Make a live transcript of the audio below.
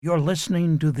You're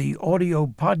listening to the audio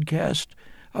podcast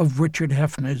of Richard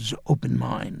Hefner's Open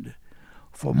Mind.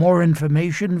 For more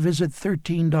information, visit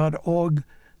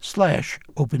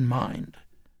 13.org/openmind.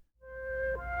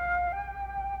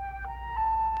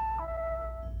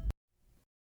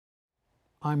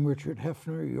 I'm Richard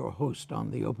Hefner, your host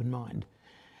on The Open Mind.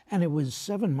 And it was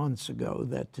 7 months ago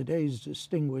that today's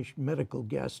distinguished medical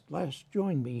guest last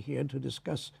joined me here to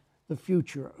discuss the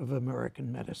future of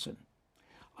American medicine.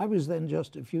 I was then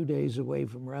just a few days away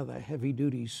from rather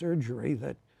heavy-duty surgery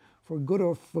that, for good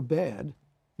or for bad,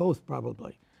 both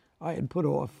probably, I had put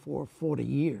off for 40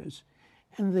 years.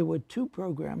 And there were two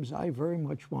programs I very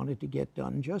much wanted to get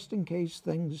done just in case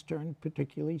things turned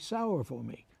particularly sour for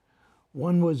me.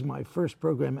 One was my first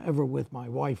program ever with my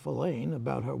wife, Elaine,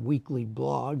 about her weekly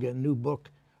blog and new book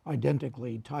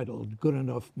identically titled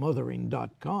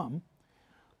GoodEnoughMothering.com.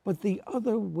 But the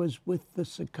other was with the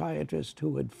psychiatrist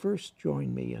who had first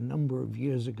joined me a number of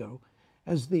years ago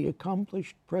as the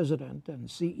accomplished president and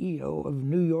CEO of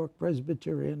New York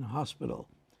Presbyterian Hospital,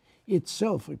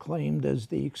 itself acclaimed as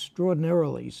the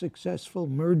extraordinarily successful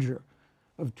merger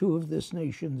of two of this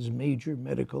nation's major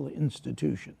medical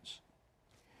institutions.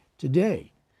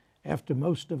 Today, after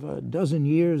most of a dozen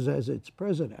years as its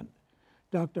president,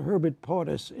 Dr. Herbert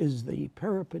Pardes is the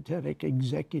peripatetic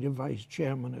executive vice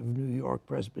chairman of New York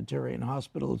Presbyterian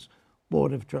Hospital's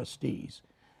Board of Trustees,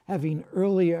 having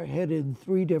earlier headed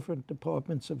 3 different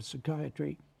departments of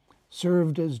psychiatry,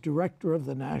 served as director of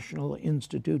the National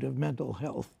Institute of Mental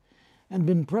Health, and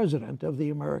been president of the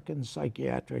American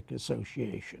Psychiatric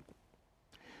Association.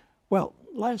 Well,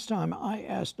 last time I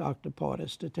asked Dr.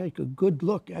 Pardes to take a good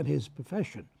look at his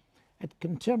profession, at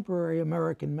contemporary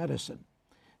American medicine,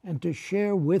 and to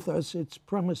share with us its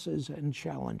promises and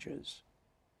challenges.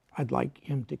 I'd like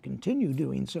him to continue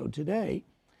doing so today,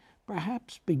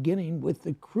 perhaps beginning with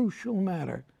the crucial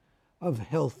matter of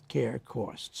health care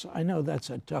costs. I know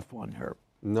that's a tough one, Herb.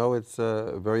 No, it's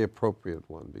a very appropriate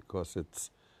one because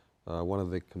it's one of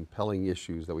the compelling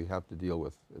issues that we have to deal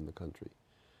with in the country.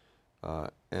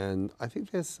 And I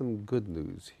think there's some good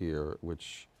news here,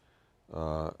 which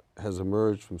has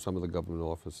emerged from some of the government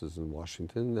offices in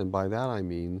Washington, and by that I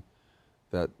mean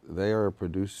that they are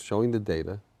showing the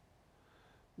data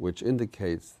which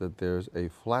indicates that there's a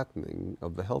flattening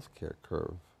of the healthcare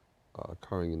curve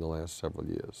occurring in the last several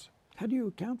years. How do you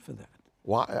account for that?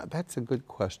 Well, that's a good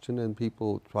question, and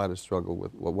people try to struggle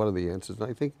with, well, what are the answers? And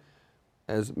I think,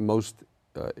 as most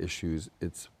issues,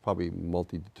 it's probably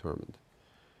multi-determined.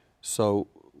 So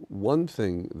one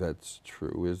thing that's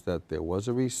true is that there was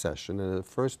a recession, and at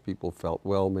first people felt,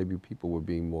 well, maybe people were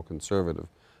being more conservative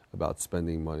about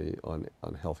spending money on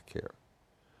health care.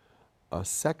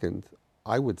 Second,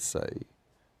 I would say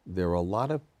there are a lot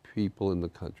of people in the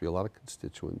country, a lot of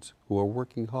constituents, who are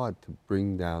working hard to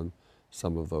bring down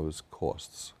some of those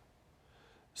costs.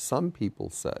 Some people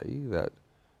say that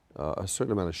a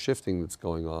certain amount of shifting that's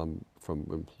going on from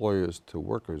employers to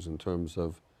workers in terms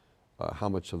of how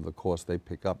much of the cost they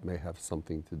pick up may have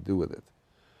something to do with it.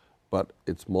 But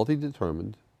it's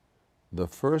multi-determined. The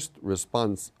first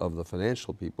response of the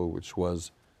financial people, which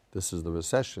was, this is the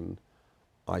recession,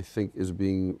 I think is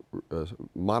being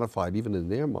modified even in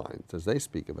their minds as they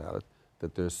speak about it,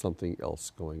 that there's something else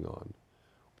going on.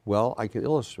 Well, I can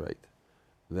illustrate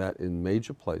that in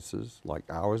major places like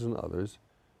ours and others,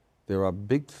 there are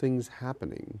big things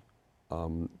happening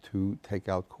to take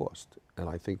out cost. And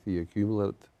I think the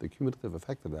cumulative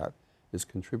effect of that is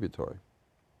contributory.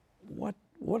 What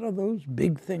are those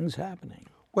big things happening?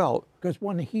 Well, because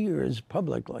one hears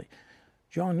publicly,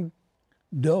 John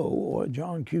Doe or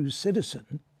John Q.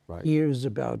 Citizen hears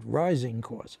about rising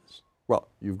costs. Well,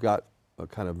 you've got a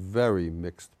kind of very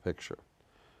mixed picture.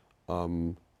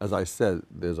 As I said,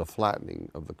 there's a flattening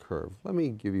of the curve. Let me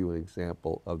give you an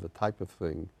example of the type of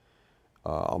thing.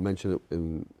 I'll mention it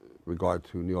in regard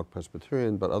to New York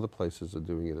Presbyterian, but other places are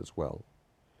doing it as well.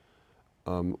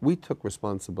 We took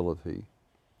responsibility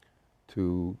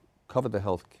to cover the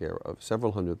health care of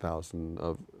several hundred thousand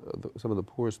of some of the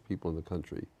poorest people in the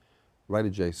country, right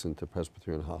adjacent to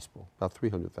Presbyterian Hospital, about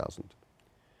 300,000.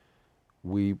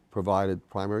 We provided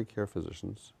primary care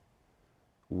physicians.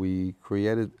 We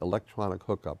created electronic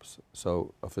hookups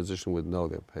so a physician would know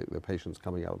their patients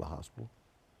coming out of the hospital.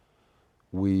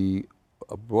 We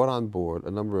brought on board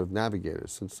a number of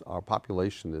navigators. Since our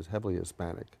population is heavily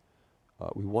Hispanic,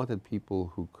 we wanted people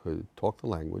who could talk the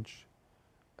language,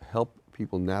 help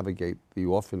people navigate the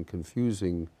often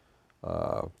confusing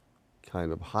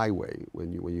kind of highway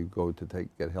when you go to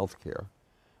get health care,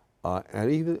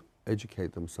 and even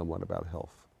educate them somewhat about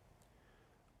health.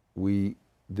 We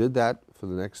did that for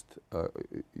the next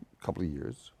couple of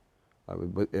years.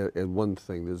 But one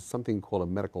thing, there's something called a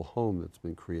medical home that's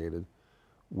been created,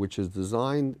 which is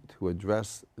designed to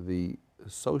address the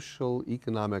social,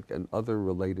 economic, and other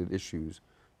related issues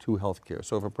to healthcare.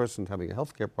 So if a person's having a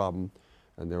healthcare problem,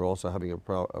 and they're also having a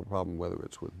problem, whether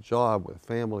it's with job, with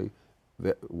family,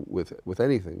 with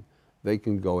anything, they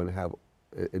can go and have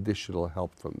additional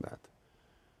help from that.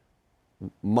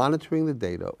 Monitoring the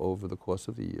data over the course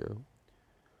of the year,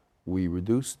 we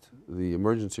reduced the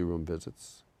emergency room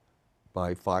visits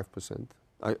by 5%,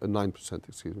 9%,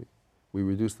 excuse me. We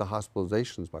reduced the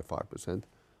hospitalizations by 5%.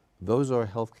 Those are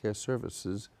healthcare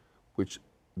services which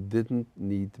didn't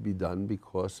need to be done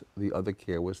because the other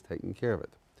care was taking care of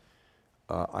it.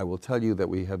 I will tell you that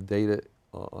we have data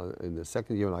in the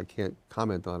second year, and I can't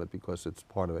comment on it because it's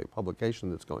part of a publication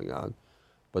that's going on,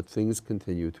 but things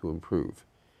continue to improve.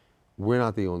 We're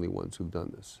not the only ones who've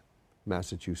done this.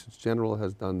 Massachusetts General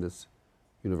has done this,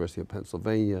 University of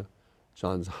Pennsylvania,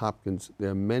 Johns Hopkins.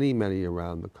 There are many, many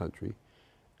around the country,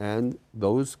 and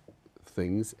those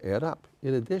things add up.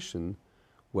 In addition,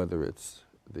 whether it's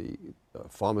the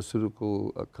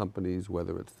pharmaceutical companies,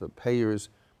 whether it's the payers,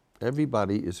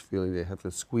 everybody is feeling they have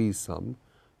to squeeze some.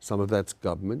 Some of that's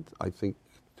government. I think,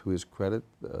 to his credit,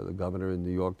 the governor in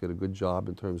New York did a good job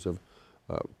in terms of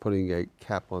putting a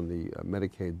cap on the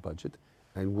Medicaid budget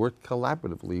and worked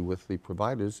collaboratively with the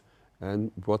providers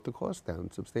and brought the cost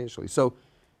down substantially. So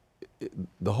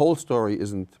the whole story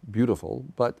isn't beautiful,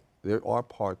 but there are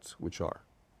parts which are.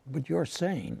 But you're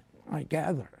saying, I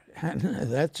gather, and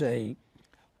that's a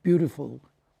beautiful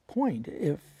point,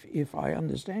 if I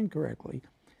understand correctly,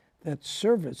 that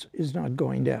service is not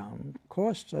going down.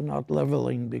 Costs are not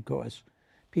leveling because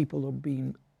people are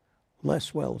being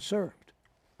less well served.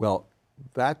 Well,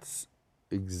 that's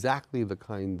exactly the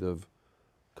kind of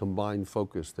combined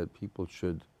focus that people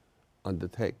should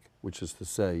undertake, which is to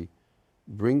say,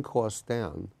 bring costs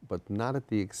down, but not at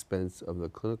the expense of the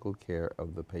clinical care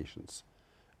of the patients.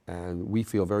 And we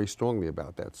feel very strongly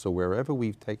about that. So wherever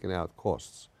we've taken out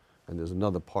costs, and there's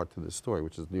another part to this story,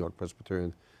 which is New York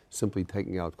Presbyterian simply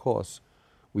taking out costs,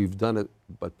 we've done it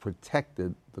but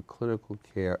protected the clinical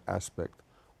care aspect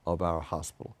of our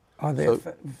hospital. Are there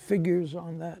figures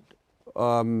on that?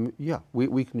 Yeah,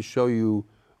 we can show you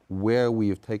where we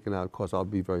have taken out costs. I'll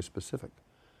be very specific.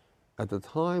 At the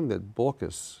time that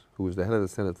Baucus, who was the head of the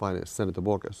Senate Finance, Senator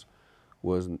Baucus,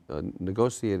 was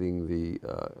negotiating the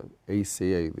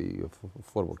ACA, the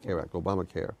Affordable Care Act,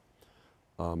 Obamacare,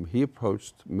 he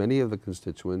approached many of the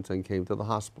constituents and came to the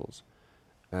hospitals.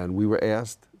 And we were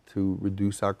asked to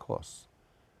reduce our costs.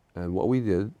 And what we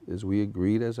did is we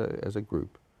agreed as a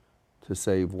group to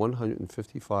save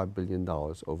 $155 billion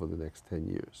over the next 10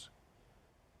 years.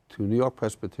 To New York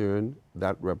Presbyterian,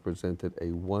 that represented a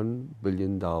 $1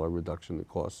 billion reduction in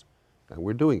costs, and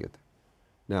we're doing it.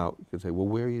 Now, you could say, well,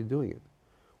 where are you doing it?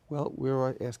 Well,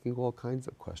 we're asking all kinds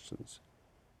of questions.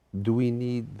 Do we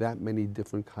need that many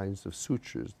different kinds of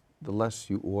sutures? The less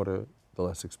you order, the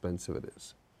less expensive it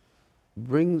is.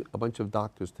 Bring a bunch of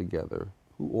doctors together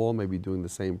who all may be doing the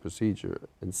same procedure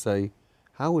and say,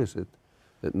 how is it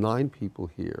that 9 people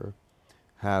here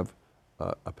have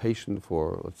a patient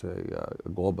for, let's say, a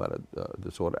gallbladder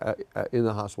disorder in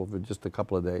the hospital for just a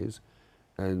couple of days,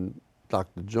 and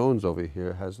Dr. Jones over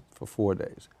here has it for 4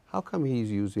 days? How come he's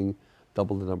using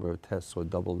double the number of tests or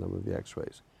double the number of the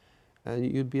x-rays?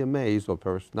 And you'd be amazed, or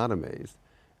perhaps not amazed,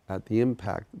 at the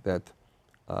impact that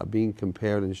being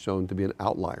compared and shown to be an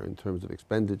outlier in terms of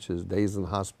expenditures, days in the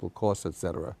hospital, costs, et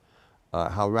cetera,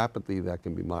 how rapidly that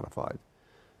can be modified.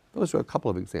 Those are a couple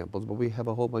of examples, but we have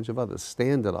a whole bunch of others.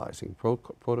 Standardizing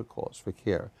protocols for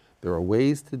care. There are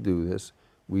ways to do this.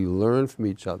 We learn from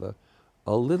each other.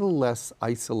 A little less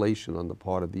isolation on the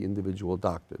part of the individual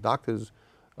doctor. Doctors,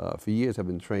 for years, have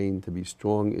been trained to be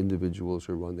strong individuals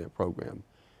who run their program.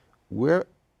 We're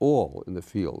all in the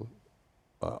field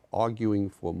arguing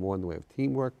for more in the way of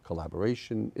teamwork,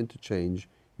 collaboration, interchange.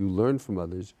 You learn from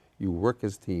others, you work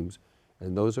as teams,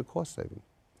 and those are cost saving.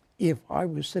 If I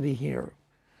was sitting here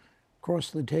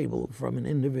across the table from an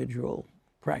individual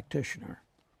practitioner,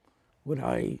 would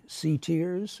I see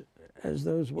tears as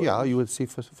those words? Yeah, you would see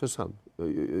for some.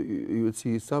 You would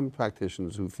see some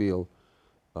practitioners who feel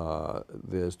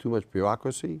there's too much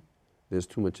bureaucracy, there's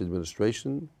too much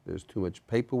administration, there's too much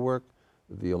paperwork.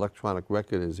 The electronic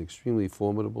record is extremely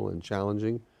formidable and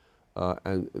challenging,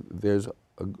 and there's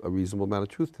a reasonable amount of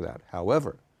truth to that.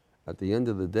 However, at the end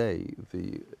of the day,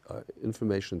 the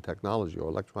information technology or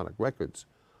electronic records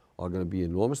are going to be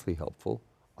enormously helpful.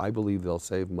 I believe they'll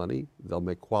save money, they'll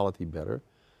make quality better.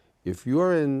 If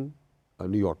you're in a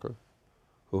New Yorker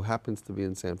who happens to be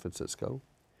in San Francisco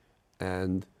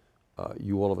and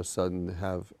you all of a sudden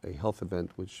have a health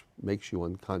event which makes you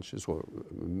unconscious or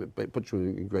puts you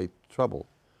in great trouble,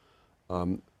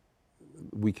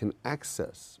 we can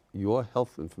access your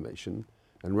health information,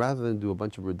 and rather than do a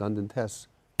bunch of redundant tests,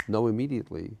 know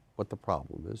immediately what the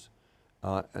problem is,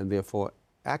 and therefore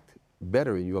act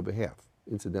better in your behalf,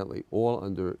 incidentally, all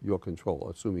under your control,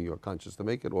 assuming you're conscious to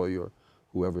make it or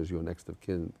whoever is your next of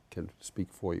kin can speak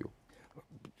for you.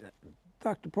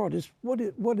 Dr. Portis,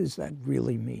 what does that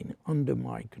really mean, under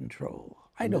my control?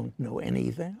 I don't know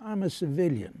anything. I'm a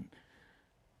civilian.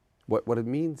 What it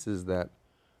means is that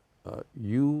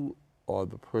you are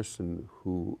the person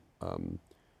who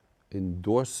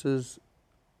endorses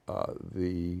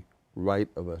the right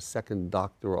of a second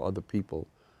doctor or other people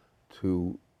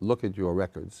to look at your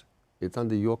records. It's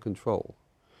under your control.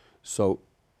 So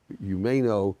you may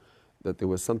know that there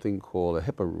was something called a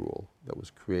HIPAA rule that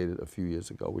was created a few years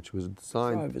ago, which was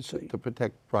designed to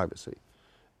protect privacy.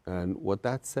 And what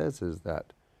that says is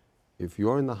that if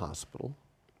you're in the hospital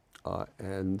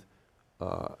and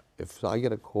if I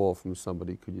get a call from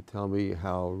somebody, could you tell me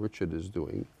how Richard is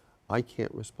doing? I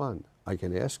can't respond. I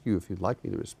can ask you if you'd like me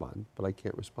to respond, but I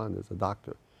can't respond as a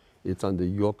doctor. It's under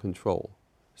your control.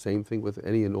 Same thing with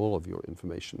any and all of your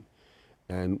information.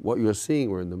 And what you're seeing,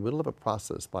 we're in the middle of a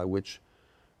process by which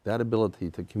that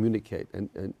ability to communicate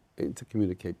and to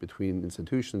communicate between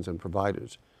institutions and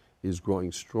providers is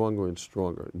growing stronger and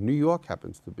stronger. New York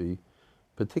happens to be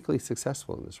particularly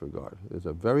successful in this regard. There's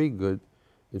a very good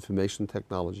Information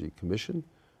Technology Commission.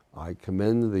 I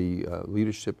commend the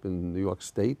leadership in New York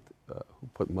State who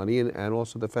put money in, and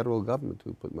also the federal government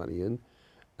who put money in.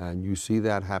 And you see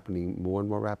that happening more and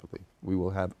more rapidly. We will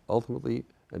have ultimately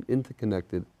an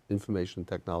interconnected information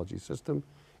technology system.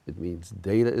 It means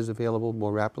data is available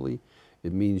more rapidly.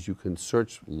 It means you can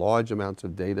search large amounts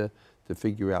of data to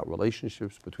figure out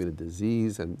relationships between a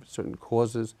disease and certain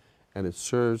causes, and it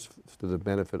serves to the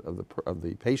benefit of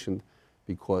the patient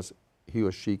because he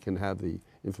or she can have the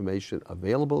information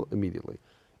available immediately.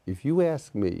 If you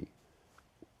ask me,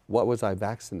 what was I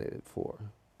vaccinated for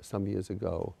some years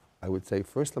ago, I would say,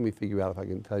 first let me figure out if I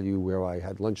can tell you where I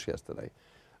had lunch yesterday.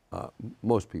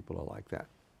 Most people are like that.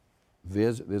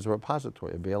 There's a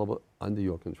repository available under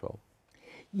your control.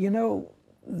 You know,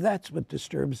 that's what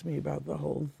disturbs me about the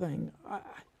whole thing.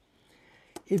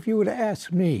 If you were to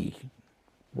ask me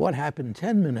what happened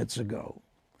 10 minutes ago,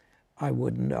 I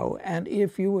wouldn't know. And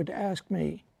if you were to ask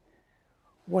me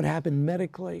what happened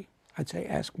medically, I'd say,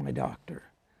 ask my doctor.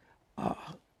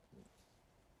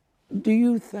 Do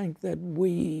you think that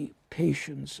we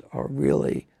patients are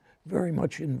really very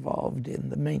much involved in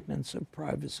the maintenance of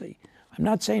privacy? I'm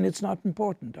not saying it's not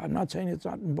important. I'm not saying it's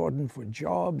not important for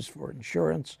jobs, for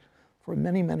insurance, for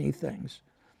many, many things.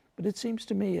 But it seems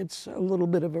to me it's a little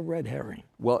bit of a red herring.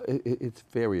 Well, it's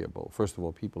variable. First of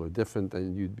all, people are different,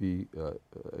 and you'd be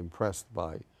impressed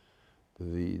by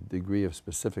the degree of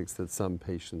specifics that some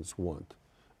patients want.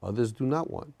 Others do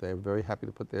not want. They're very happy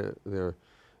to put their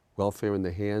welfare in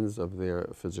the hands of their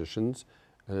physicians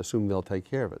and assume they'll take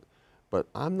care of it. But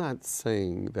I'm not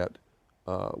saying that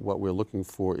what we're looking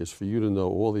for is for you to know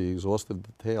all the exhaustive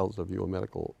details of your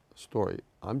medical story.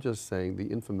 I'm just saying the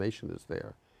information is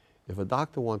there. If a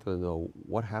doctor wanted to know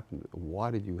what happened,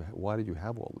 why did you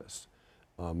have all this,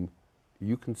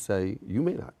 you can say, you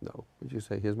may not know, but you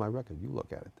say, here's my record, you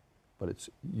look at it. But it's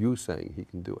you saying he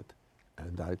can do it,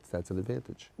 and that's an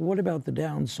advantage. What about the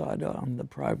downside on the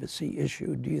privacy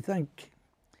issue? Do you think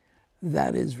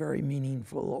that is very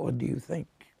meaningful, or do you think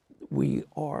we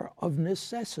are of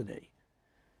necessity,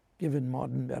 given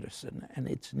modern medicine and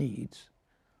its needs,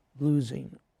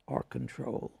 losing our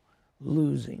control,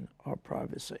 losing our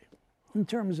privacy in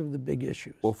terms of the big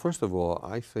issues? Well, first of all,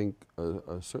 I think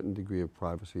a certain degree of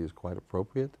privacy is quite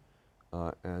appropriate,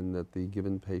 and that the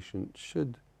given patient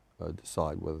should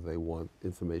decide whether they want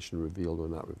information revealed or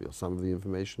not revealed. Some of the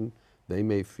information they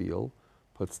may feel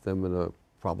puts them in a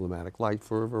problematic light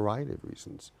for a variety of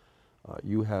reasons.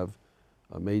 You have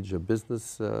a major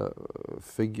business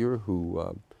figure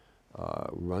who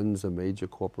runs a major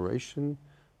corporation,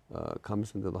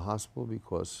 comes into the hospital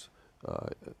because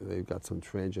they've got some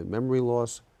transient memory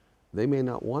loss. They may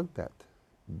not want that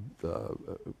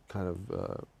kind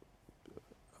of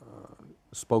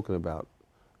spoken about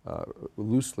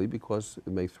loosely because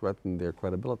it may threaten their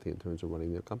credibility in terms of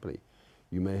running their company.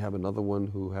 You may have another one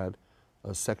who had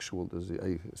a sexually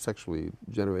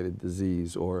generated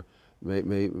disease, or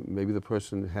maybe the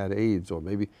person had AIDS, or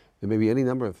maybe there may be any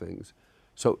number of things.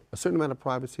 So a certain amount of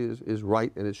privacy is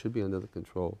right, and it should be under the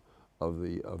control of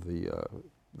the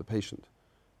patient.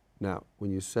 Now,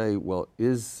 when you say, well,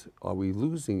 are we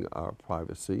losing our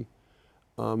privacy?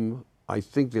 I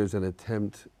think there's an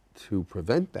attempt to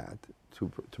prevent that,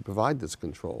 to provide this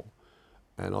control.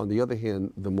 And on the other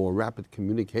hand, the more rapid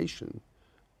communication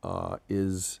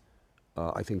is,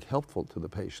 I think, helpful to the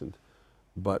patient.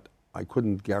 But I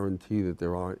couldn't guarantee that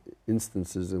there aren't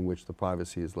instances in which the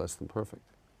privacy is less than perfect.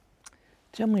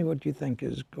 Tell me what you think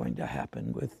is going to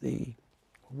happen with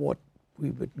what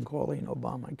we've been calling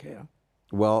Obamacare.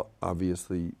 Well,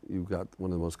 obviously, you've got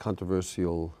one of the most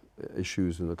controversial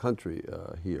issues in the country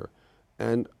here.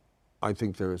 And I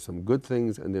think there are some good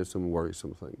things and there's some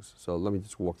worrisome things. So let me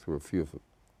just walk through a few of them.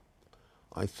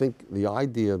 I think the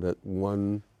idea that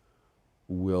one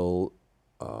will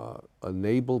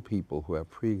enable people who have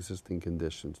pre-existing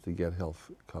conditions to get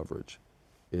health coverage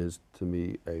is, to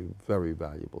me, a very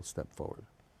valuable step forward.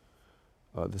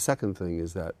 The second thing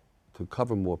is that to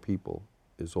cover more people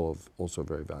is also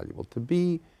very valuable. To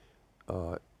be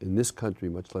in this country,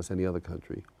 much less any other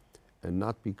country, and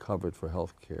not be covered for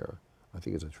health care, I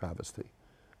think is a travesty.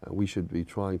 We should be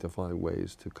trying to find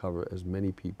ways to cover as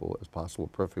many people as possible,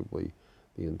 perfectly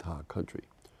the entire country.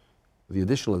 The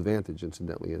additional advantage,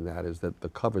 incidentally, in that is that the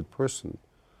covered person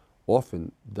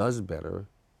often does better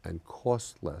and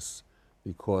costs less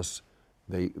because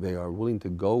they are willing to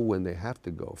go when they have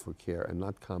to go for care and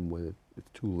not come when it's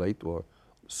too late or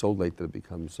so late that it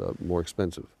becomes more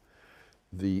expensive.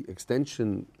 The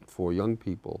extension for young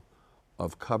people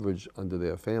of coverage under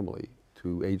their family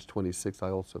to age 26,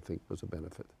 I also think was a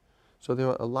benefit. So there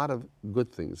are a lot of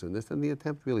good things in this, and the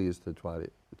attempt really is to try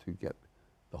to get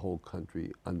the whole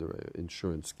country under an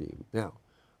insurance scheme. Now,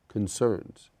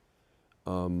 concerns.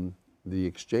 The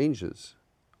exchanges,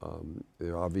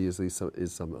 there obviously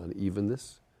is some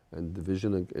unevenness and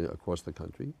division across the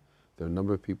country. There are a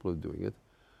number of people who are doing it.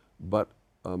 But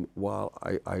while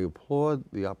I applaud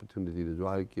the opportunity to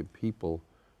try to give people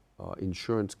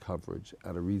insurance coverage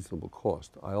at a reasonable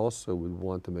cost, I also would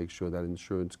want to make sure that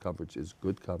insurance coverage is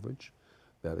good coverage,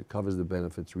 that it covers the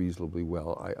benefits reasonably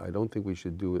well. I don't think we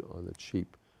should do it on the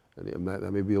cheap. And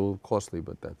that may be a little costly,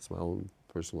 but that's my own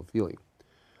personal feeling.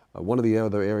 One of the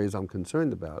other areas I'm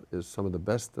concerned about is some of the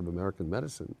best of American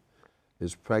medicine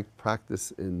is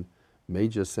practice in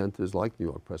major centers like New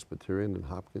York Presbyterian and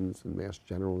Hopkins and Mass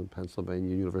General in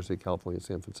Pennsylvania, University of California,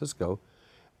 San Francisco.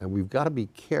 And we've got to be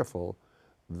careful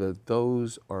that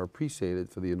those are appreciated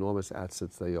for the enormous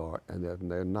assets they are and that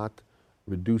they're not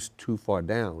reduced too far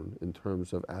down in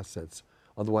terms of assets.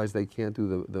 Otherwise, they can't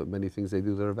do the many things they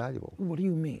do that are valuable. What do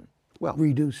you mean? Well,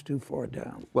 reduced too far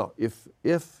down? Well, if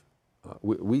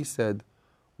we said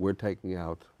we're taking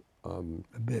out a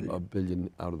billion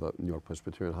out of the New York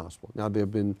Presbyterian Hospital. Now, there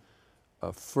have been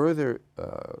further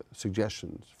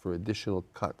suggestions for additional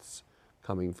cuts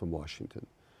coming from Washington.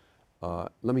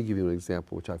 Let me give you an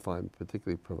example which I find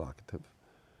particularly provocative.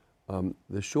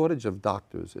 The shortage of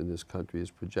doctors in this country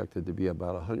is projected to be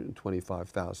about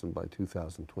 125,000 by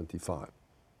 2025.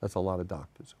 That's a lot of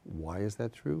doctors. Why is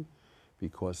that true?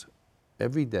 Because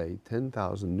every day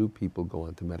 10,000 new people go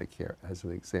onto Medicare, as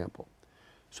an example.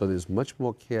 So there's much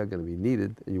more care going to be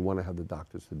needed, and you want to have the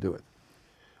doctors to do it.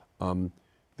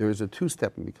 There is a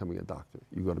two-step in becoming a doctor.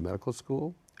 You go to medical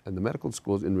school, and the medical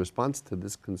schools, in response to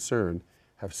this concern,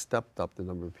 have stepped up the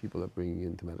number of people they're bringing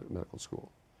into medical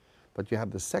school. But you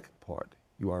have the second part.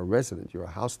 You are a resident, you're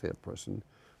a house staff person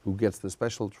who gets the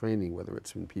special training, whether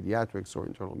it's in pediatrics or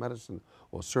internal medicine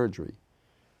or surgery.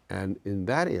 And in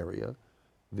that area,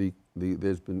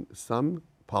 there's been some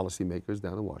policymakers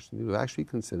down in Washington who have actually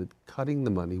considered cutting the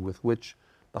money with which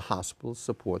the hospitals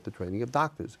support the training of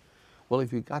doctors. Well,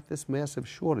 if you've got this massive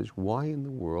shortage, why in the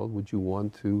world would you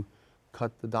want to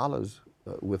cut the dollars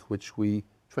with which we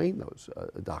train those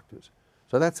doctors?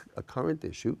 So that's a current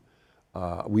issue.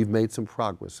 We've made some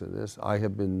progress in this. I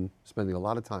have been spending a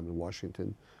lot of time in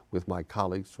Washington with my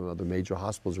colleagues from other major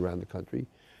hospitals around the country,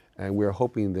 and we're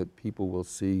hoping that people will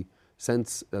see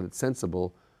that it's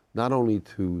sensible not only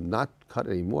to not cut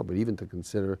anymore, but even to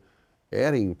consider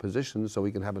adding positions so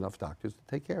we can have enough doctors to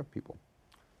take care of people.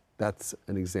 That's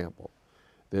an example.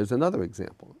 There's another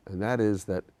example, and that is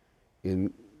that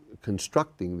in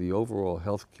constructing the overall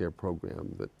health care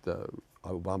program that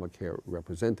Obamacare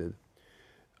represented,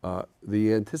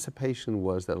 the anticipation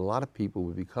was that a lot of people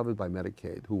would be covered by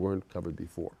Medicaid who weren't covered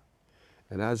before.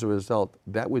 And as a result,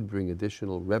 that would bring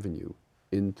additional revenue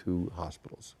into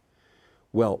hospitals.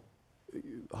 Well,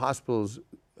 hospitals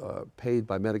paid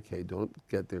by Medicaid don't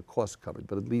get their costs covered,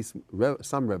 but at least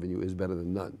some revenue is better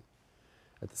than none.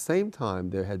 At the same time,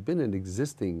 there had been an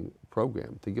existing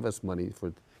program to give us money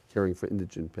for caring for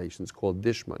indigent patients called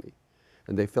DISH money.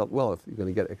 And they felt, well, if you're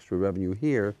going to get extra revenue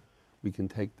here, we can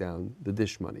take down the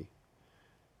DISH money.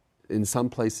 In some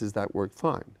places that worked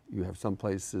fine. You have some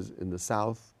places in the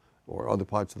South or other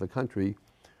parts of the country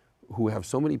who have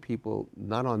so many people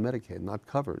not on Medicaid, not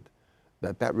covered,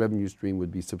 that that revenue stream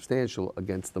would be substantial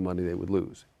against the money they would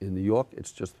lose. In New York,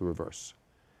 it's just the reverse.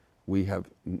 We have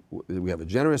a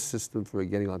generous system for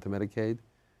getting onto Medicaid.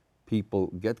 People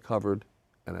get covered,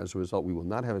 and as a result, we will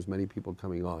not have as many people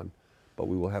coming on, but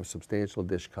we will have substantial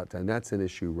dish cuts, and that's an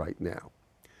issue right now.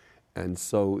 And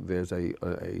so there's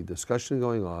a discussion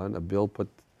going on, a bill put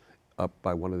up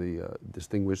by one of the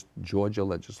distinguished Georgia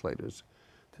legislators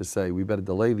to say we better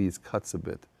delay these cuts a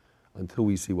bit until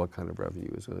we see what kind of revenue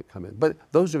is going to come in. But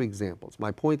those are examples.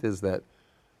 My point is that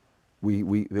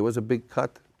there was a big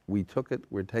cut. We took it.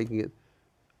 We're taking it.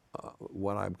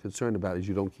 What I'm concerned about is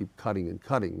you don't keep cutting and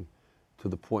cutting to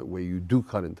the point where you do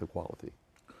cut into quality.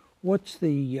 What's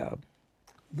the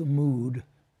mood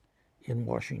in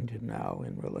Washington now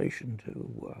in relation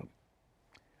to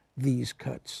these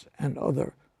cuts and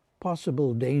other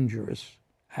possible dangerous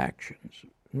actions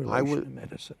in relation to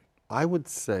medicine? I would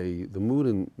say the mood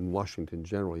in Washington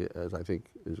generally, as I think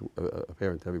is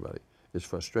apparent to everybody, is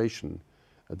frustration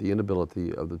at the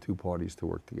inability of the two parties to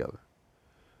work together.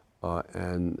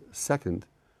 And second,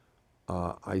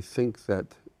 I think that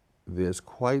there's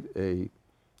quite a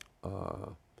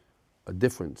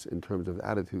difference in terms of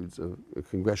attitudes of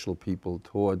congressional people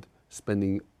toward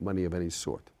spending money of any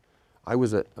sort. I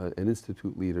was an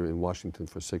institute leader in Washington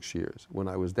for 6 years. When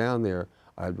I was down there,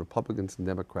 I had Republicans and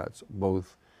Democrats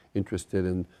both interested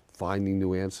in finding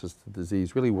new answers to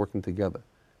disease, really working together.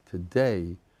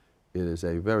 Today, it is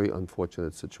a very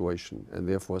unfortunate situation, and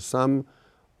therefore some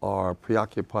are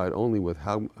preoccupied only with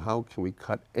how can we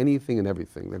cut anything and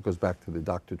everything. That goes back to the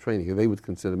doctor training. They would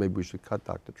consider maybe we should cut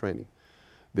doctor training.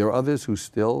 There are others who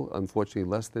still, unfortunately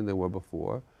less than they were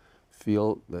before,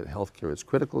 feel that healthcare is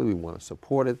critical, we want to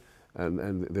support it,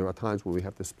 and there are times when we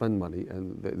have to spend money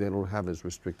and they don't have as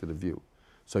restricted a view.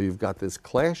 So you've got this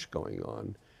clash going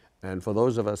on, and for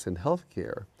those of us in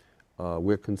healthcare,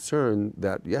 we're concerned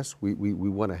that yes, we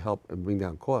want to help and bring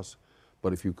down costs,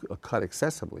 but if you cut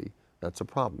excessively, that's a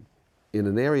problem. In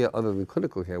an area other than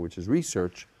clinical care, which is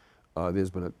research, there's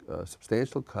been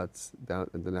substantial cuts down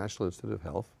at the National Institute of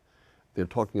Health. They're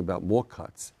talking about more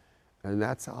cuts, and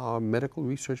that's our medical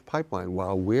research pipeline.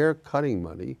 While we're cutting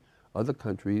money, other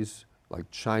countries like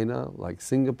China, like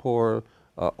Singapore,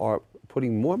 are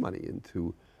putting more money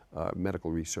into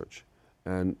medical research.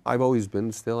 And I've always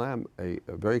been, still am,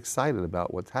 very excited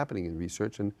about what's happening in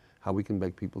research and how we can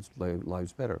make people's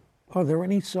lives better. Are there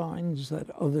any signs that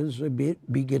others are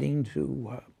beginning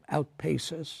to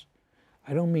outpace us?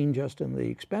 I don't mean just in the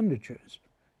expenditures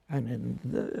and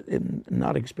in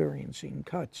not experiencing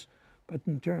cuts, but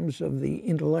in terms of the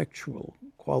intellectual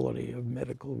quality of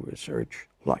medical research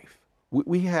life.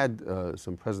 We had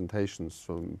some presentations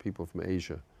from people from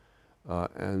Asia,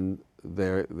 and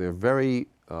they're very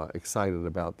excited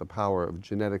about the power of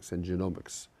genetics and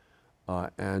genomics.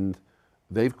 And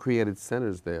they've created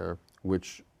centers there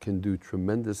which can do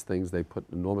tremendous things. They put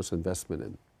enormous investment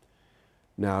in.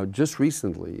 Now, just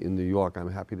recently in New York,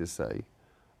 I'm happy to say,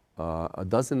 a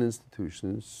dozen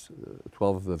institutions,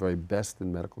 12 of the very best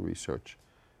in medical research,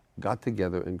 got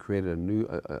together and created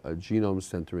a genome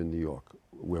center in New York.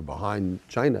 We're behind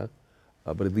China,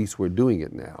 but at least we're doing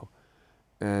it now.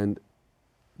 And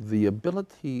the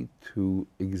ability to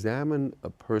examine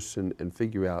a person and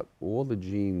figure out all the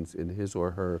genes in his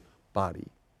or her body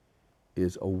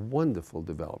is a wonderful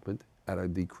development at a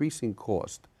decreasing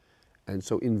cost, and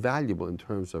so invaluable in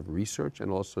terms of research and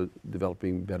also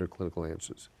developing better clinical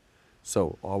answers.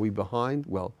 So are we behind?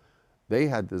 Well, they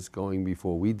had this going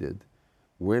before we did.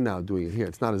 We're now doing it here.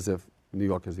 It's not as if New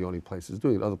York is the only place that's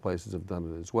doing it. Other places have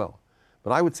done it as well.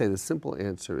 But I would say the simple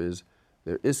answer is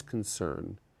there is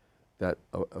concern that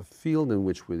a field in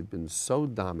which we've been so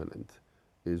dominant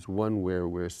is one where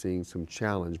we're seeing some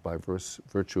challenge by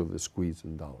virtue of the squeeze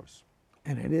in dollars.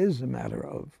 And it is a matter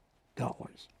of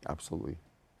dollars. Absolutely.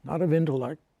 Not of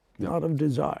intellect, not of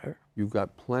desire. You've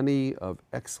got plenty of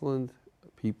excellent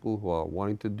people who are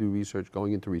wanting to do research,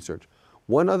 going into research.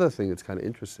 One other thing that's kind of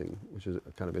interesting, which is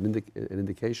kind of an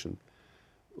indication,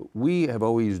 we have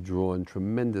always drawn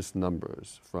tremendous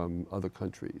numbers from other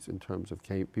countries in terms of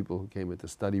people who came in to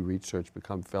study research,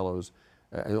 become fellows,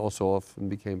 and also often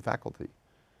became faculty.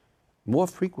 More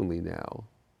frequently now,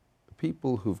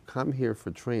 people who've come here for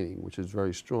training, which is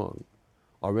very strong,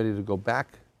 are ready to go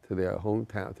back to their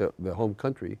hometown, to their home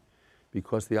country,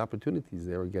 because the opportunities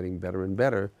there are getting better and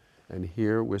better, and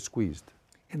here we're squeezed.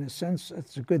 In a sense,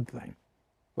 that's a good thing.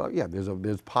 Well, yeah, there's a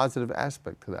positive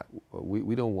aspect to that.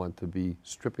 We don't want to be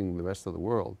stripping the rest of the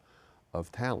world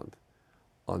of talent.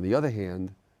 On the other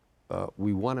hand,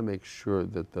 we want to make sure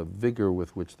that the vigor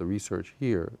with which the research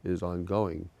here is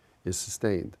ongoing is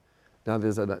sustained. Now,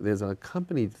 there's an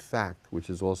accompanied fact which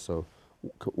is also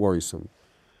worrisome,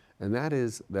 and that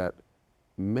is that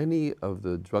many of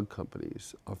the drug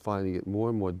companies are finding it more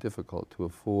and more difficult to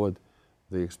afford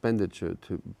the expenditure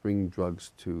to bring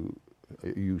drugs to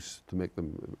use to make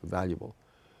them valuable.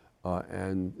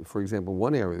 And for example,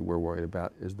 one area we're worried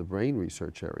about is the brain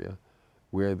research area,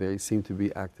 where they seem to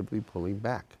be actively pulling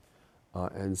back.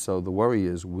 And so the worry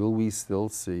is, will we still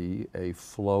see a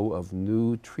flow of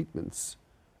new treatments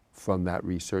from that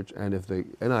research? And if the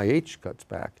NIH cuts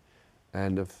back,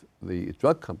 and if the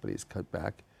drug companies cut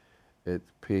back, it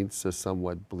paints a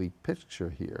somewhat bleak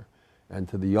picture here. And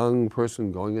to the young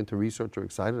person going into research or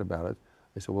excited about it,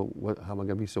 they say, well, how am I going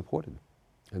to be supported?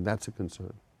 And that's a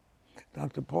concern.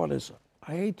 Dr. Portis,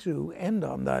 I hate to end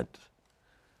on that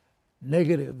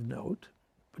negative note,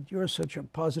 but you're such a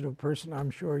positive person. I'm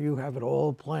sure you have it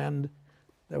all planned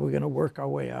that we're going to work our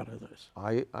way out of this.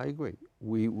 I agree.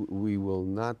 We will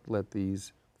not let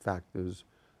these factors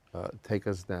take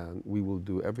us down. We will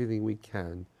do everything we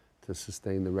can to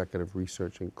sustain the record of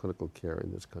research and clinical care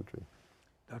in this country.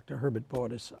 Dr. Herbert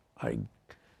Portis, I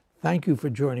thank you for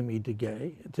joining me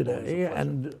today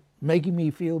and making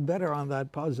me feel better on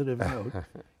that positive note.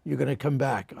 You're going to come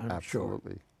back, I'm sure.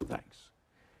 Absolutely. Thanks.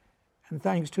 And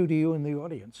thanks too to you in the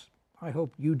audience. I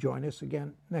hope you join us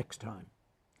again next time.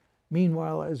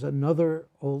 Meanwhile, as another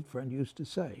old friend used to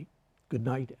say, good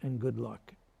night and good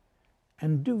luck.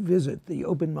 And do visit the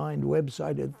Open Mind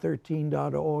website at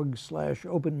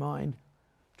 13.org/openmind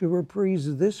to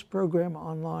reprise this program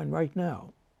online right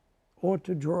now, or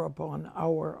to draw upon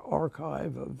our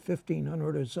archive of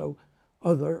 1,500 or so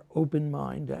other Open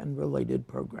Mind and related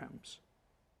programs.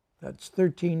 That's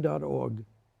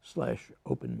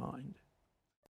 13.org/openmind.